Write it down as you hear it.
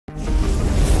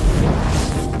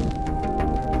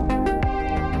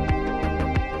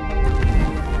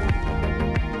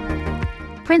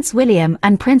Prince William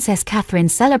and Princess Catherine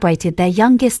celebrated their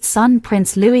youngest son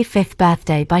Prince Louis' 5th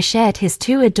birthday by shared his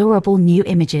two adorable new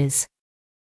images.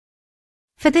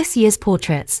 For this year's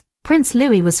portraits, Prince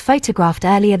Louis was photographed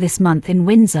earlier this month in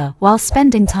Windsor while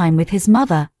spending time with his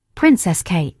mother, Princess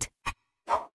Kate.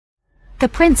 The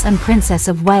Prince and Princess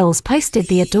of Wales posted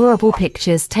the adorable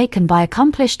pictures taken by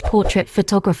accomplished portrait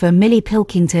photographer Millie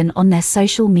Pilkington on their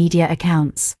social media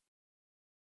accounts.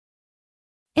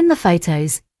 In the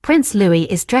photos, Prince Louis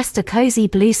is dressed a cozy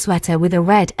blue sweater with a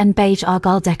red and beige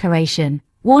argyle decoration,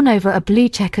 worn over a blue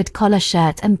checkered collar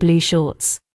shirt and blue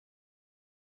shorts.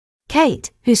 Kate,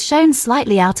 who's shown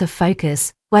slightly out of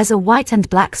focus, wears a white and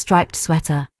black striped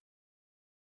sweater.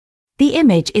 The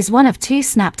image is one of two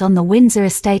snapped on the Windsor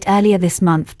estate earlier this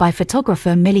month by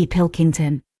photographer Millie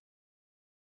Pilkington.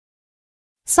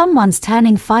 "Someone's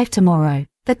turning 5 tomorrow,"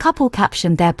 the couple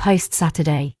captioned their post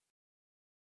Saturday.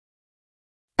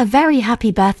 A very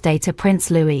happy birthday to Prince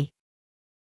Louis.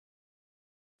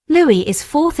 Louis is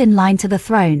fourth in line to the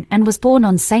throne and was born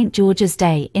on St. George's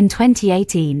Day in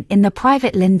 2018 in the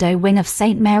private Lindo wing of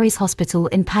St. Mary's Hospital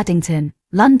in Paddington,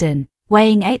 London,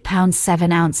 weighing 8 pounds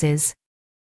 7 ounces.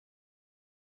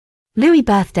 Louis'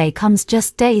 birthday comes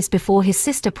just days before his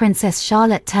sister Princess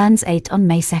Charlotte turns 8 on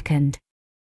May 2nd.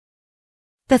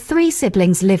 The three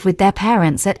siblings live with their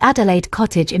parents at Adelaide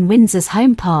Cottage in Windsor's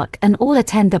home park and all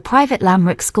attend the private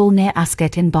Lamrock School near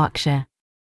Ascot in Berkshire.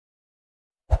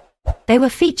 They were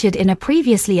featured in a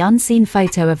previously unseen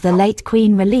photo of the late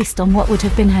Queen released on what would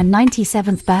have been her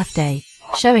 97th birthday,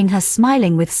 showing her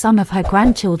smiling with some of her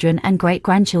grandchildren and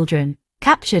great-grandchildren,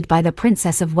 captured by the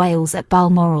Princess of Wales at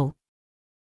Balmoral.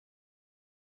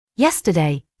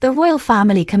 Yesterday, the royal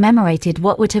family commemorated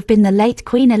what would have been the late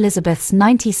Queen Elizabeth's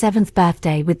 97th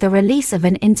birthday with the release of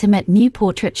an intimate new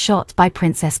portrait shot by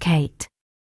Princess Kate.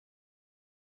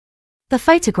 The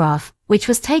photograph, which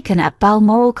was taken at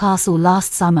Balmoral Castle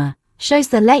last summer, shows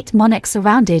the late monarch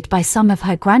surrounded by some of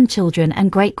her grandchildren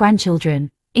and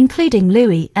great-grandchildren, including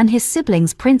Louis and his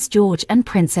siblings Prince George and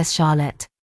Princess Charlotte.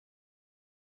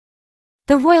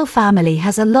 The royal family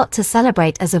has a lot to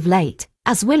celebrate as of late,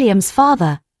 as William's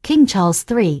father, King Charles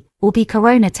III, will be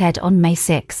coronated on May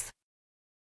 6.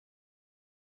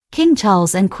 King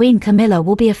Charles and Queen Camilla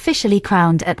will be officially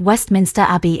crowned at Westminster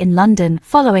Abbey in London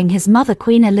following his mother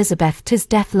Queen Elizabeth's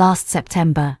death last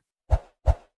September.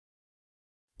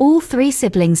 All three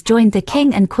siblings joined the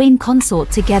King and Queen consort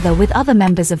together with other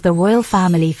members of the royal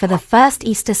family for the first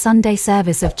Easter Sunday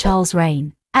service of Charles'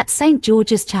 reign, at St.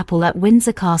 George's Chapel at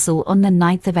Windsor Castle on the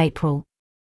 9th of April.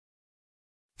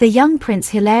 The young prince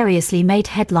hilariously made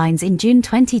headlines in June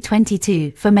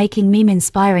 2022 for making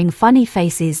meme-inspiring funny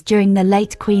faces during the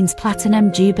late Queen's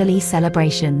Platinum Jubilee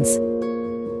celebrations.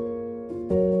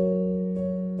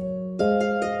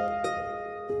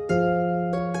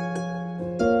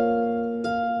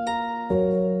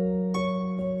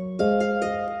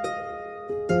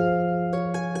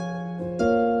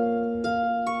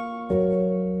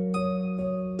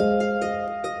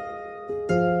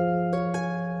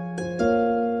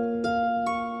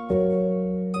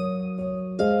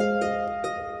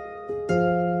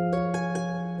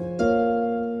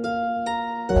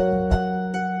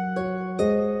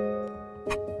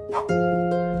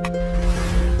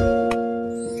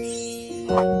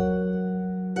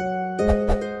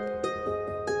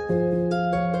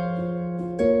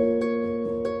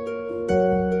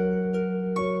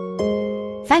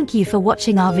 Thank you for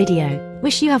watching our video.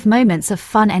 Wish you have moments of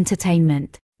fun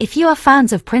entertainment. If you are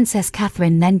fans of Princess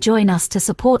Catherine, then join us to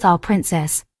support our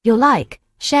princess. Your like,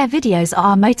 share videos are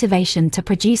our motivation to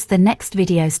produce the next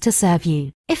videos to serve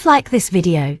you. If like this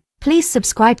video, please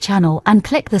subscribe channel and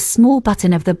click the small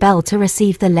button of the bell to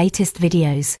receive the latest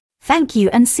videos. Thank you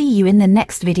and see you in the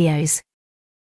next videos.